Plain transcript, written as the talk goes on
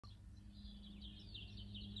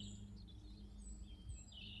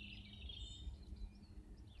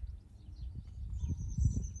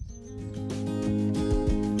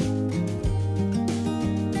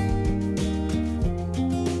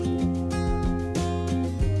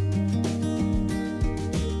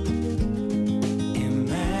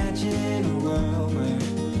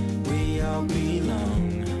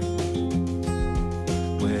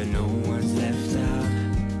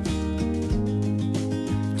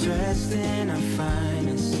Dressed in our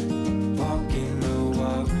finest, walking the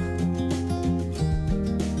walk.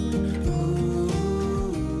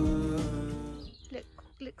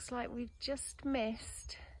 Looks like we've just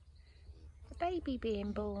missed the baby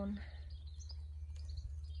being born.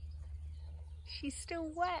 She's still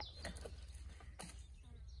wet.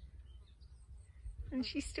 And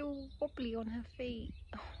she's still wobbly on her feet.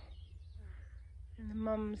 Oh. And the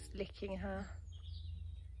mum's licking her.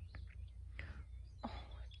 Oh,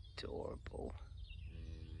 adorable.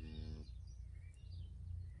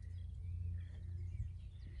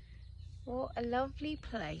 What a lovely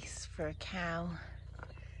place for a cow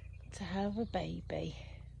to have a baby.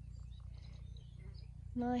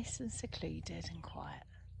 Nice and secluded and quiet.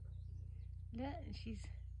 Look, she's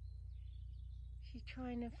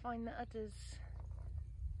trying to find the udders.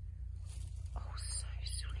 Oh, so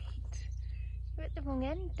sweet. You're at the wrong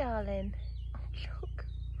end, darling. Oh, look.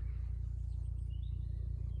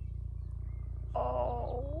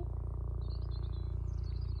 Oh.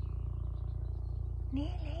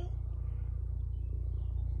 Nearly.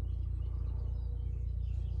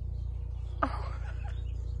 Oh.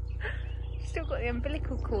 Still got the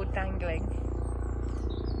umbilical cord dangling.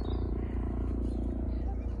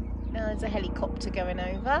 Now there's a helicopter going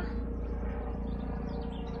over.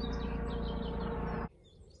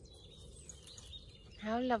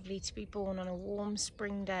 How lovely to be born on a warm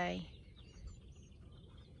spring day.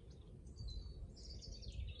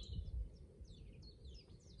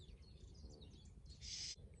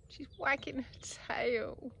 She's wagging her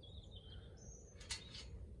tail.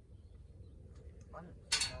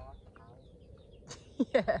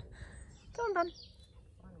 Yeah. Go on, Bun.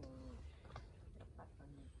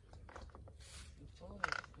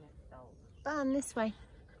 Bun, this way.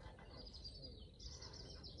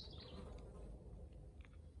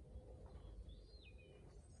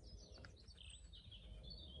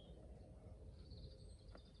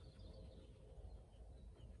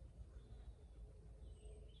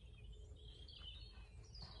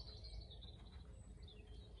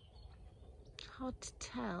 Hard to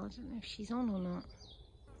tell. I don't know if she's on or not.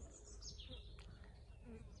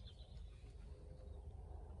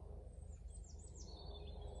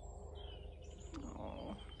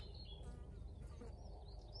 Oh.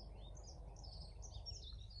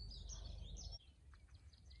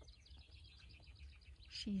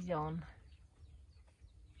 She's on.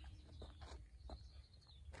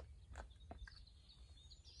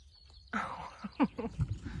 Oh. I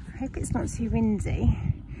hope it's not too windy.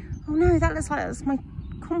 Oh no, that looks like that's my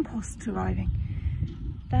compost arriving.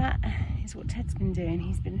 That is what Ted's been doing.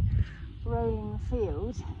 He's been rolling the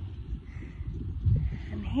field.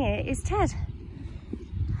 And here is Ted.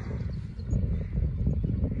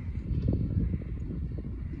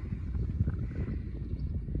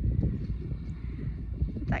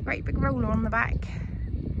 That great big roller on the back.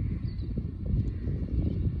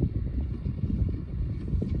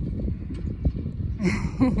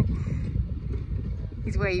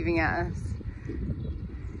 He's waving at us.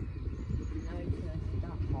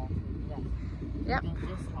 Yep.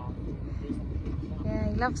 Yeah,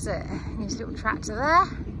 he loves it. His little tractor there.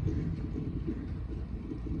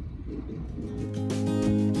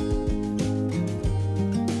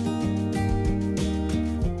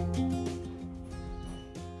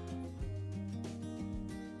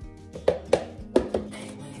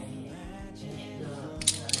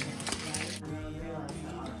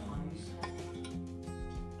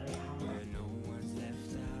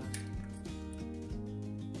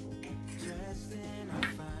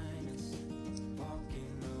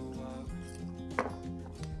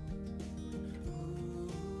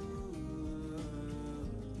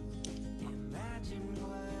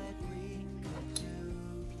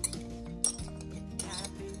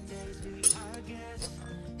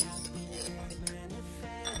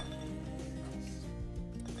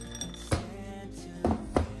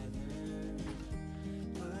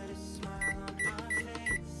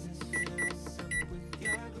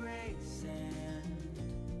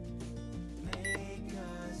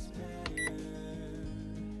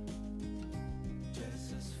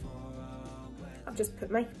 I've just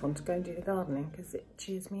put makeup on to go and do the gardening because it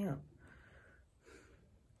cheers me up.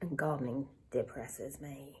 And gardening depresses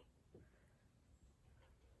me.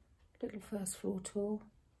 Little first floor tour.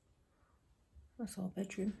 That's our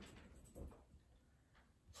bedroom.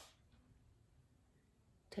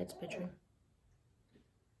 Ted's bedroom.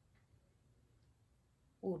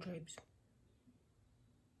 Wardrobes.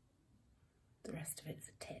 The rest of it's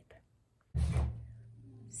a tip.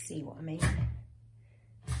 See what I mean?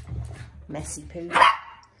 Messy poo,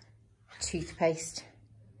 toothpaste,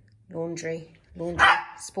 laundry,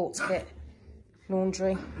 sports kit,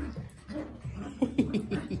 laundry.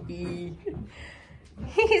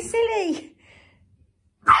 You're silly.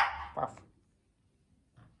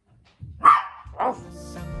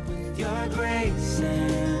 With your grace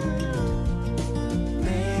and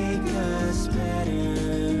make us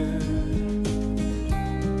better.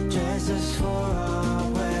 Dress us for our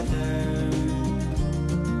weather.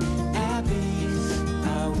 At peace,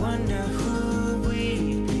 I wonder who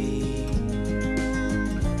we'd be.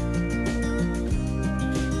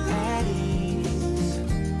 At ease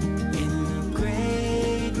in the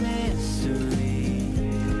great mystery.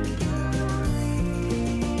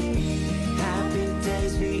 Happy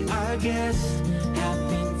days be our guest.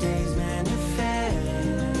 Happy days manifest.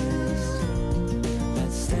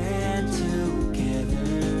 Let's stand together.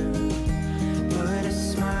 Put a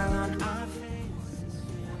smile on our faces.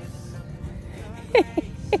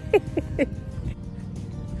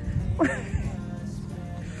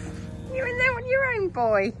 You're in there on your own,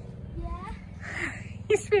 boy. Yeah.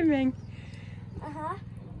 You're swimming. Uh-huh.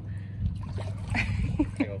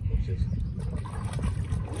 Hang on, watch this.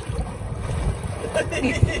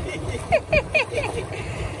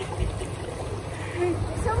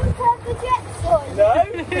 Someone turned the jets on. No?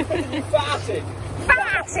 You farted!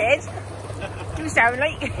 Farted? You sound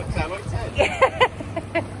like... That sound like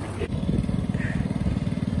Ted.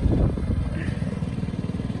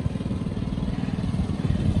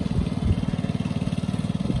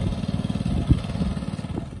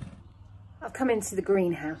 I've come into the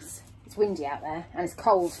greenhouse. It's windy out there and it's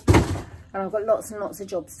cold and I've got lots and lots of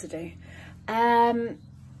jobs to do.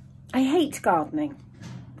 I hate gardening.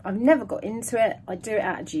 I've never got into it. I do it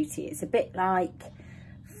out of duty. It's a bit like,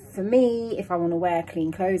 for me, if I want to wear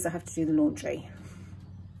clean clothes, I have to do the laundry.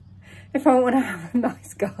 If I want to have a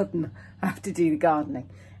nice garden, I have to do the gardening.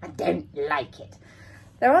 I don't like it.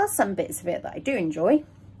 There are some bits of it that I do enjoy.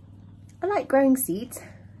 I like growing seeds.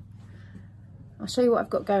 I'll show you what I've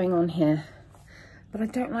got going on here. But I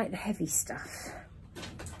don't like the heavy stuff.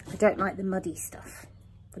 I don't like the muddy stuff.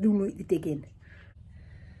 I don't like the digging.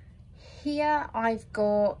 Here I've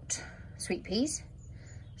got sweet peas.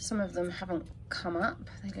 Some of them haven't come up.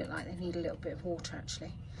 They look like they need a little bit of water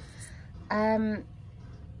actually.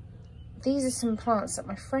 These are some plants that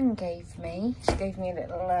my friend gave me. She gave me a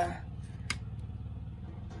little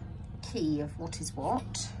key of what is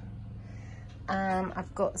what.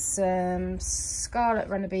 I've got some scarlet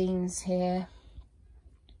runner beans here.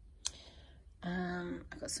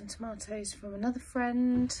 I've got some tomatoes from another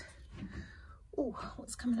friend. Oh,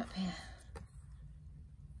 what's coming up here?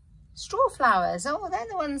 Straw flowers. Oh, they're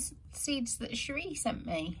the ones, seeds that Cherie sent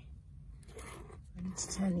me. I need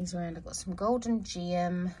to turn these around. I've got some golden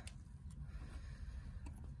geum.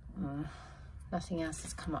 Oh, nothing else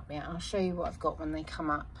has come up yet. I'll show you what I've got when they come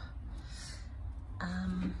up.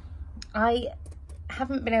 I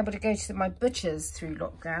haven't been able to go to my butcher's through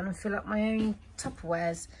lockdown and fill up my own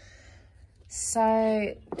Tupperwares.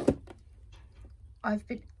 So I've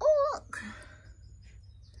been, oh look!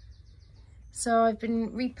 So I've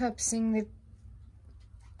been repurposing the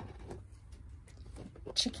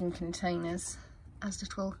chicken containers as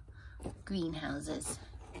little greenhouses.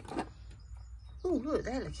 Oh look,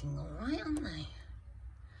 they're looking all right, aren't they?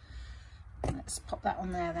 Let's pop that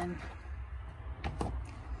on there then.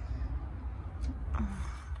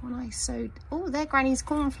 When I sowed, oh, they're Granny's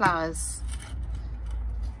cornflowers.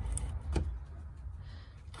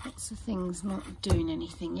 Lots of things not doing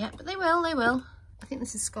anything yet, but they will, they will. I think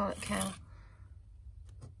this is scarlet cow.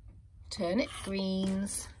 Turnip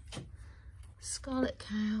greens. Scarlet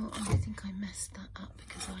cow. Oh, I think I messed that up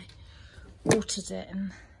because I watered it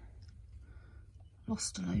and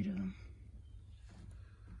lost a load of them.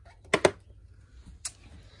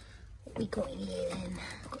 What we got in here then?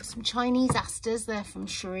 I've got some Chinese asters. They're from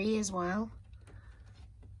Cherie as well.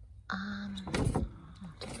 I don't know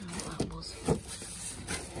what that was.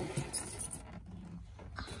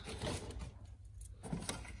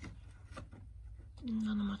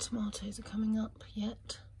 None of my tomatoes are coming up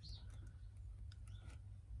yet.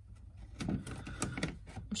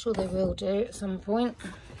 I'm sure they will do at some point.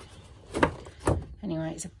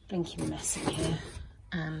 Anyway, it's a blinking mess in here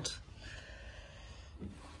and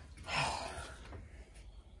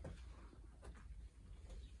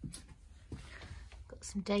got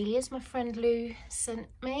some dahlias my friend Lou sent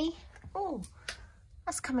me. Oh,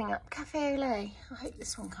 that's coming up. Cafe au lait. I hope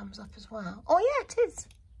this one comes up as well. Oh yeah, it is.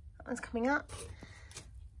 That one's coming up.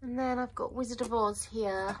 And then I've got Wizard of Oz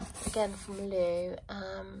here, again from Lou.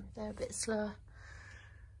 They're a bit slower.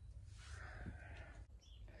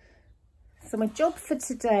 So my job for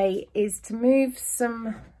today is to move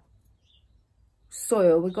some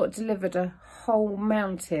soil. We got delivered a whole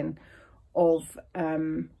mountain of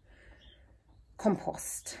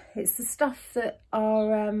compost. It's the stuff that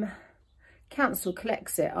our council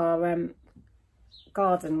collects it, our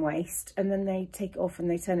garden waste, and then they take it off and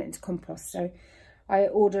they turn it into compost. So I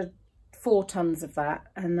ordered 4 tons of that,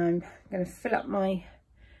 and I'm going to fill up my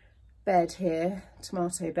bed here,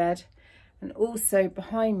 tomato bed, and also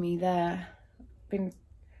behind me there, been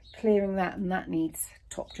clearing that, and that needs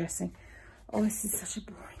top dressing. Oh, this is such a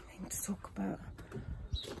boring thing to talk about.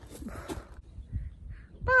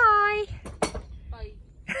 Bye. Bye.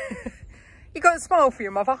 You got a smile for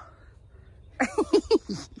your mother?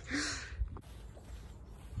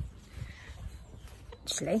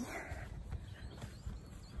 Actually,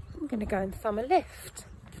 I'm going to go and thumb a lift.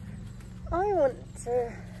 I want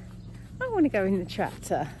to go in the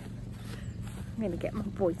tractor. I'm going to get my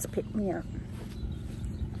boy to pick me up.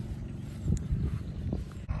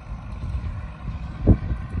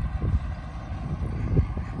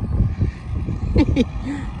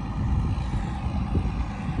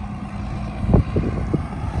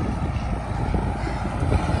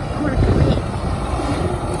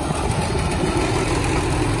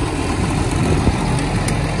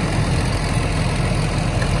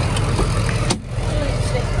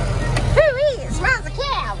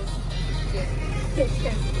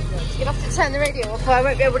 You'll have to turn the radio off or I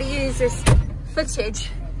won't be able to use this footage.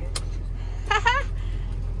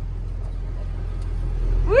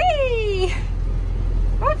 Whee!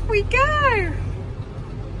 Off we go!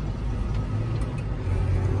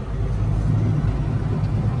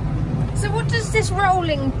 So what does this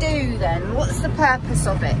rolling do then? What's the purpose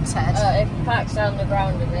of it, Ted? It packs down the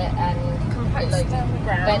ground a bit and Compacts down the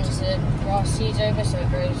ground. bends the grass seeds over so it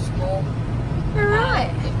grows more.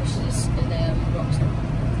 Right. It pushes the rocks in.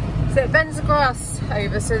 So it bends the grass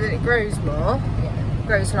over so that it grows more, Yeah.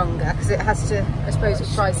 grows longer, because it has to, I suppose it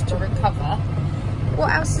tries to recover.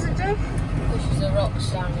 What else does it do? Pushes the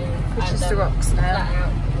rocks down in. Pushes the rocks down. Flatten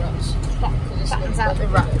out the rocks. Flattens out the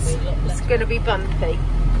ruts. It's going to be bumpy.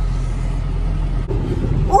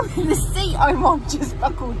 Oh, the seat I'm on just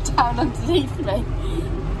buckled down underneath me.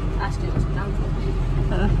 That's good. It's down.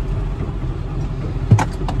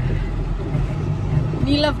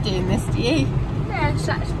 You love doing this, do you? Yeah, it's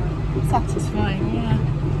satisfying. Satisfying, yeah.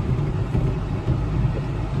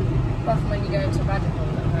 Apart from when you go into a rabbit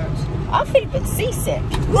hole that hurts. I feel a bit seasick.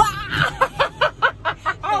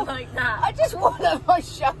 Oh, like that. I just want on my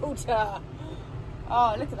shoulder.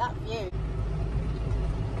 Oh, look at that view.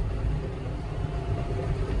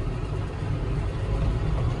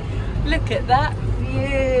 Look at that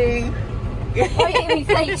view. Right in my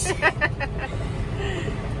face.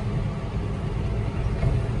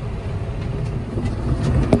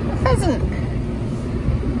 Pheasant.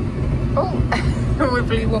 Oh,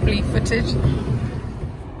 wibbly wobbly footage.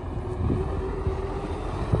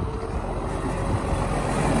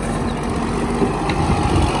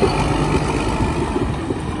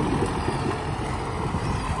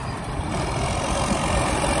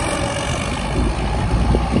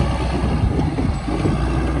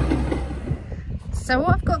 So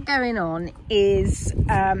what I've got going on is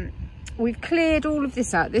we've cleared all of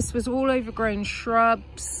this out. This was all overgrown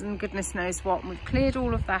shrubs and goodness knows what, and we've cleared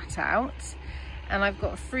all of that out, and I've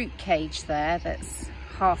got a fruit cage there that's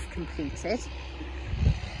half completed.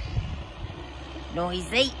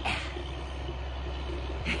 Noisy.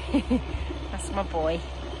 That's my boy.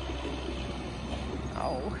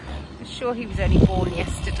 Oh, I'm sure he was only born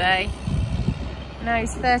yesterday. Now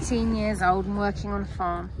he's 13 years old and working on a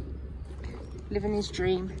farm, living his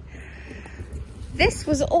dream. This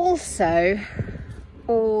was also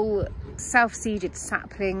all self-seeded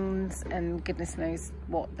saplings and goodness knows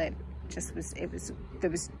what. That just was, it was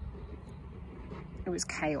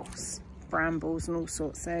chaos, brambles and all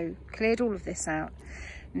sorts. So cleared all of this out.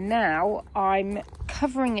 Now I'm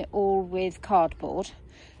covering it all with cardboard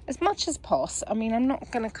as much as possible. I mean, I'm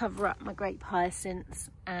not going to cover up my grape hyacinths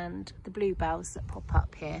and the bluebells that pop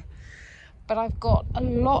up here, but I've got a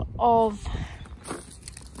lot of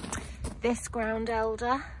this ground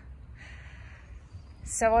elder,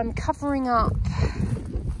 so I'm covering up,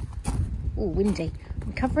 oh windy,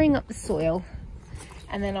 I'm covering up the soil,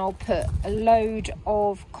 and then I'll put a load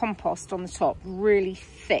of compost on the top, really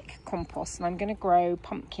thick compost, and I'm going to grow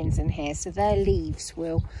pumpkins in here so their leaves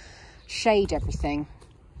will shade everything.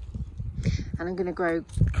 And I'm going to grow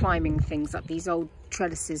climbing things up, these old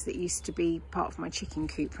trellises that used to be part of my chicken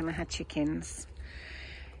coop when I had chickens.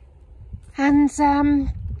 And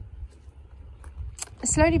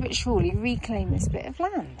slowly but surely reclaim this bit of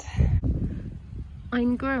land.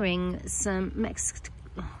 I'm growing some Mexican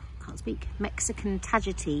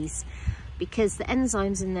tagetes because the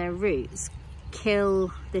enzymes in their roots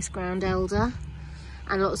kill this ground elder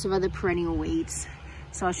and lots of other perennial weeds.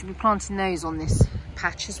 So I should be planting those on this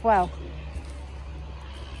patch as well.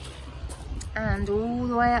 And all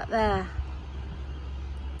the way up there.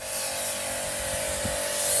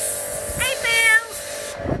 Hey Bill!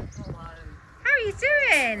 Hello. How are you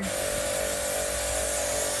doing?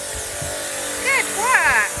 Good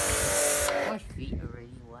work! My feet are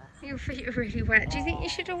really wet. Your feet are really wet. Do you think you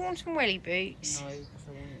should have worn some welly boots? No, because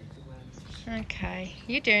I wanted to wear them. Okay,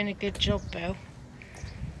 you're doing a good job, Bill.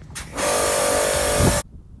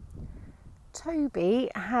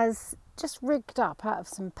 Toby has just rigged up out of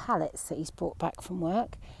some pallets that he's brought back from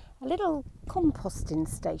work a little composting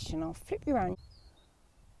station. I'll flip you around.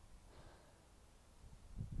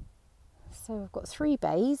 So we've got 3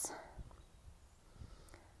 bays,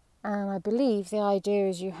 and I believe the idea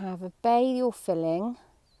is you have a bay you're filling.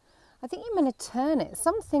 I think you're going to turn it.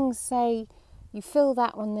 Some things say you fill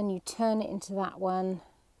that one, then you turn it into that one,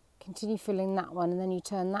 continue filling that one, and then you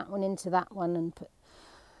turn that one into that one, and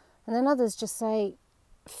then others just say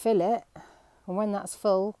fill it, and when that's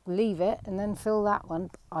full, leave it, and then fill that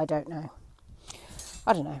one. I don't know.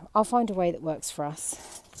 I'll find a way that works for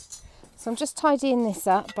us. So I'm just tidying this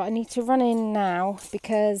up, but I need to run in now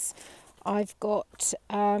because I've got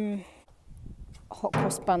hot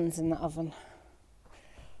cross buns in the oven.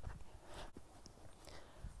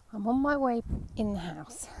 I'm on my way in the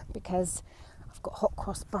house because I've got hot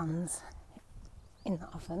cross buns in the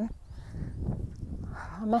oven.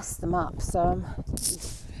 I messed them up, so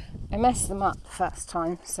I messed them up the first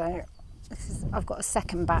time, so I've got a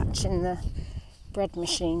second batch in the bread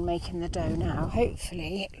machine making the dough now.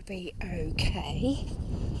 Hopefully it'll be okay.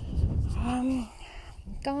 I'm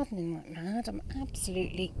gardening like mad. I'm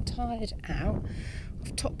absolutely tired out.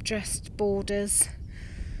 I've top dressed borders.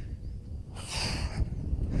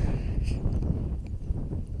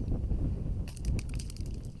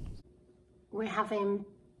 We're having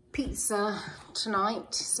pizza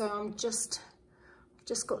tonight, so I'm just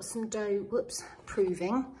got some dough,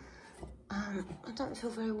 proving. I don't feel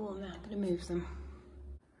very warm now. I'm going to move them.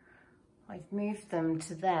 I've moved them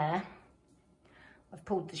to there. I've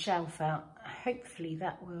pulled the shelf out. Hopefully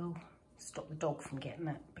that will stop the dog from getting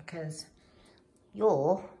it, because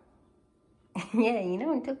you're yeah, you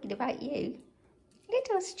know I'm talking about you,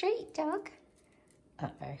 little street dog.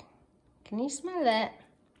 Uh-oh, can you smell it?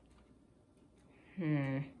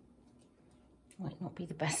 Might not be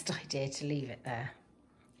the best idea to leave it there.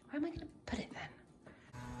 Where am I going to put it then?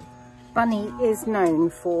 Bunny is known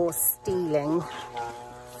for stealing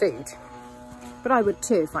food, but I would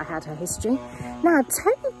too if I had her history. Now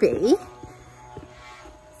Toby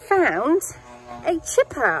found a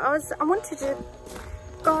chipper. I wanted a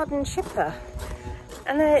garden chipper,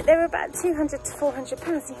 and they were about 200 to 400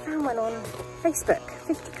 pounds. He found one on Facebook,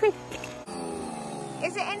 50 quid.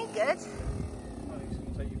 Is it any good? It's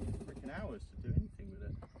going to take you freaking hours to do anything with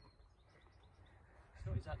it. It's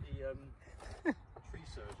not exactly tree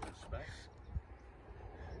surgeon spec.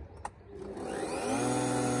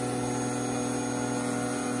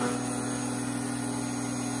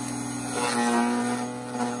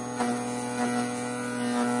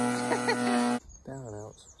 Down and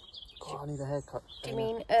out. God, I need a haircut. Do you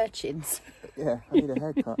mean urchins? Yeah, I need a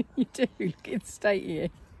haircut. You do. Look at the state of you.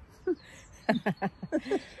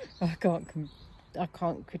 I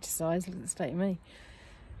can't criticise. Look at the state of me.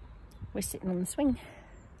 We're sitting on the swing.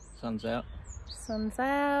 Sun's out. Sun's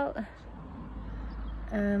out,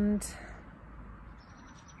 and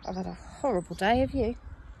I've had a horrible day. Have you?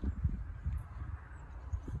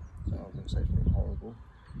 So I was going to say it's been horrible.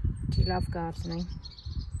 Do you love gardening?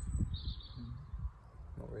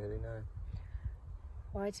 Not really, no.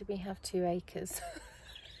 Why do we have 2 acres?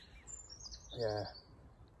 Yeah.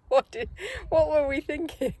 What were we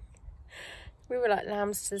thinking? We were like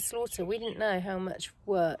lambs to the slaughter. We didn't know how much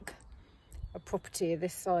work a property of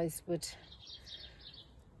this size would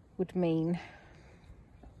mean.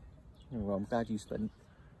 Oh, well, I'm glad you spent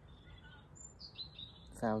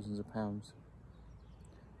thousands of pounds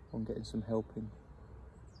on getting some helping.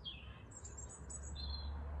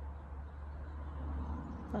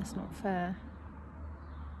 That's not fair.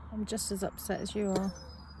 I'm just as upset as you are.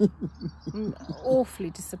 I'm awfully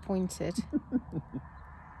disappointed.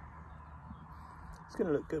 It's going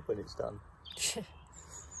to look good when it's done.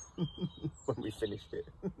 When we finished it.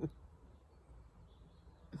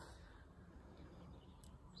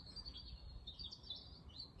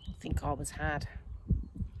 I think I was had.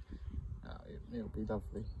 It'll be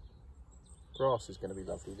lovely. Grass is going to be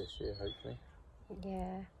lovely this year, hopefully.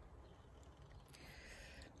 Yeah.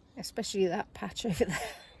 Especially that patch over there.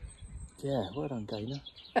 Yeah, well done, Gaynor.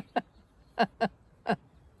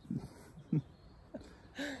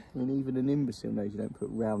 I mean, even an imbecile knows you don't put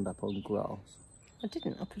Roundup on grass. I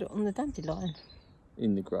didn't. I put it on the dandelion.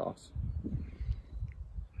 In the grass.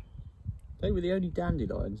 They were the only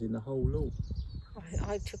dandelions in the whole lawn.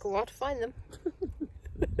 I took a while to find them.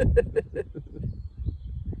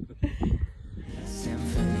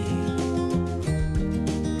 Symphony.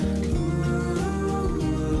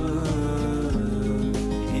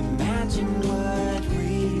 Imagine what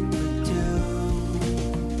we could do.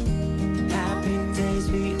 Happy days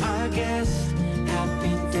be our guest.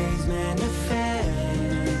 Happy days manifest.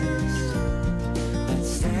 Let's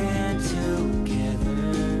stand together.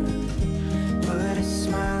 Put a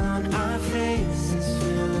smile on our faces.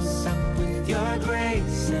 Fill us up with your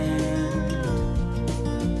grace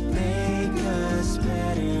and make us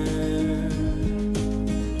better.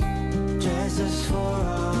 Dress us for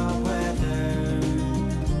all weather.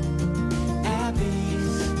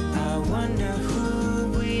 Abby's, I wonder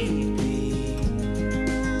who we'd be.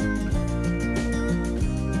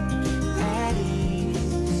 At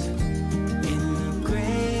ease in the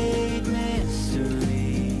great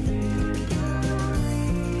mystery.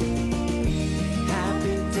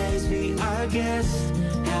 Happy days be our guest.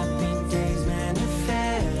 Happy days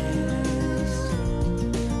manifest.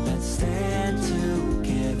 Let's stand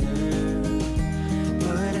together.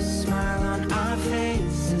 Put a smile on our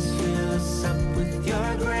faces. Fill us up with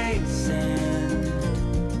your grace and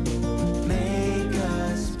make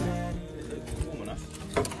us better. Warm enough.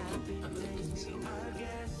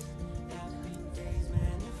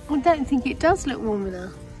 I don't think it does look warm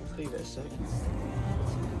enough. Let's leave it a sec.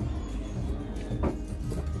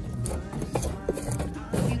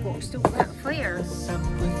 You got still that fire. Up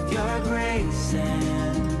with your grace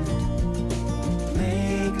and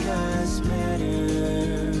make us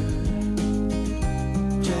better.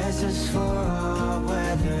 Dress us for all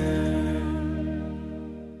weather.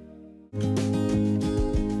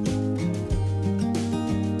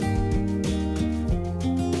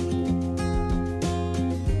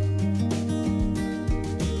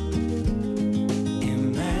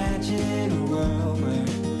 Imagine a world where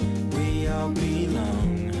we all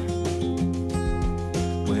belong,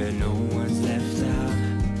 where no one's left out.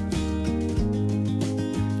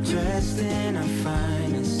 Dressed in our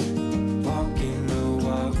finest, walking the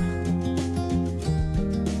walk.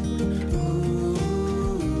 Ooh,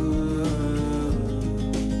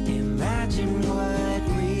 imagine what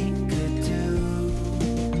we could do.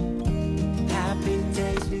 Happy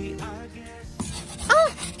days be our guest.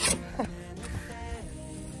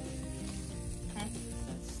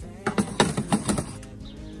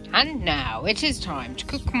 And now it is time to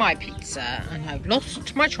cook my pizza, and I've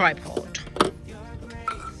lost my tripod.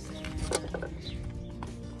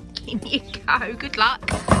 In you go, good luck.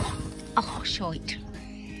 Oh, shite.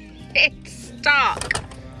 It's stuck.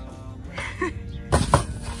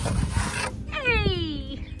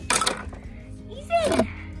 Hey! He's in.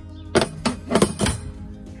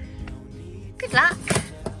 Good luck.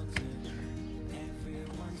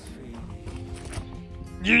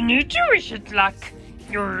 You need to wish it luck.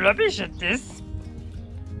 You're rubbish at this.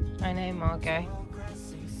 I know, Margot.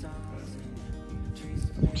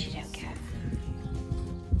 She don't care.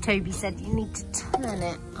 Toby said you need to turn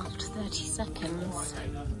it after 30 seconds.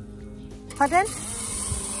 Pardon?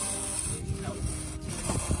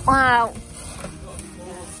 Wow.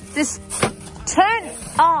 This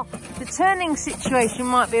the turning situation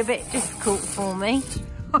might be a bit difficult for me.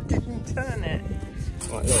 I didn't turn it.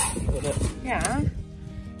 Right, look. Yeah.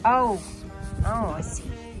 Oh, I see.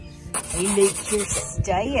 He leaked your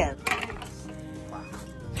staying.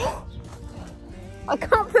 I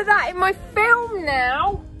can't put that in my film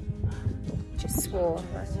now. Just swore.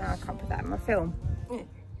 Now I can't put that in my film.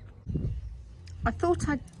 I thought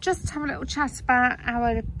I'd just have a little chat about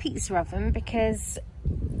our pizza oven because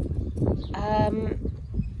I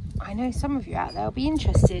know some of you out there will be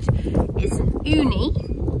interested. It's an Uni.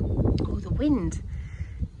 Oh, the wind.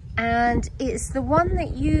 And it's the one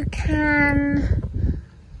that you can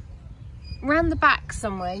round the back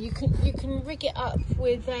somewhere. You can rig it up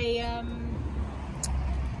with a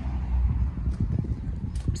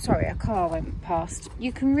sorry, a car went past.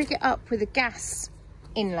 You can rig it up with a gas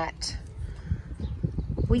inlet.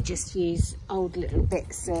 We just use old little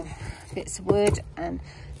bits of wood, and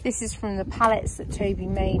this is from the pallets that Toby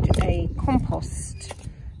made a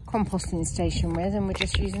composting station with, and we're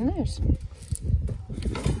just using those.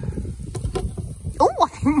 Oh, I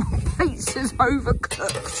think my pizza's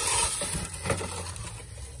overcooked.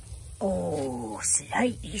 Oh,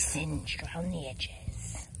 slightly singed around the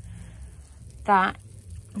edges. That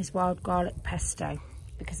is wild garlic pesto,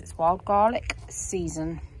 because it's wild garlic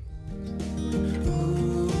season.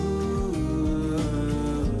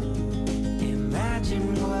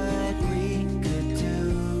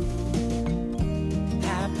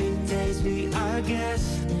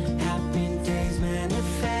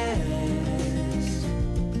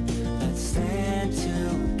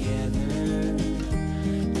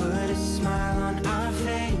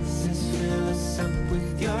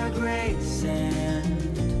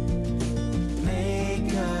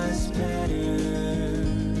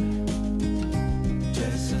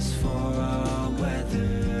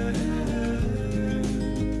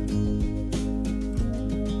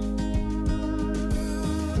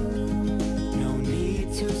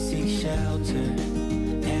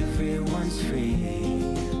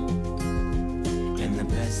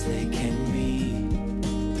 as they can be.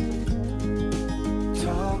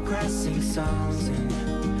 Tall grass sing songs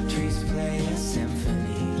and trees play a symphony.